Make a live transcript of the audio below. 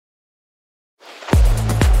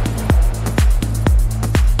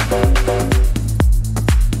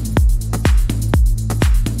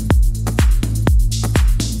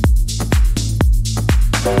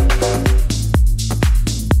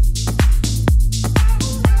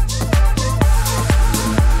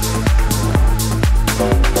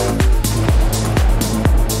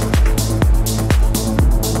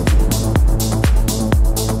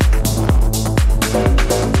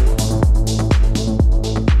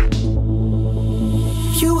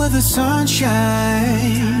the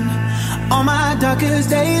sunshine. On my darkest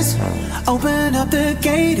days, open up the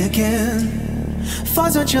gate again. For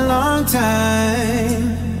such a long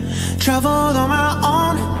time, traveled on my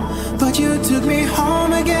own, but you took me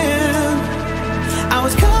home again. I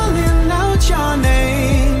was calling out your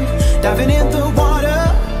name, diving in the water,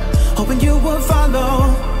 hoping you would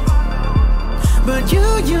follow. But you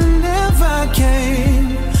never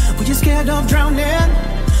came. Were you scared of drowning?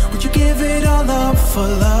 Would you give it all up for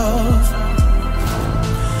love?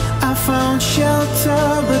 I found shelter,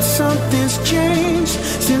 but something's changed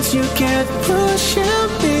since you kept pushing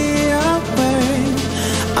me away.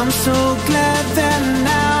 I'm so glad that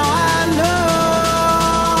now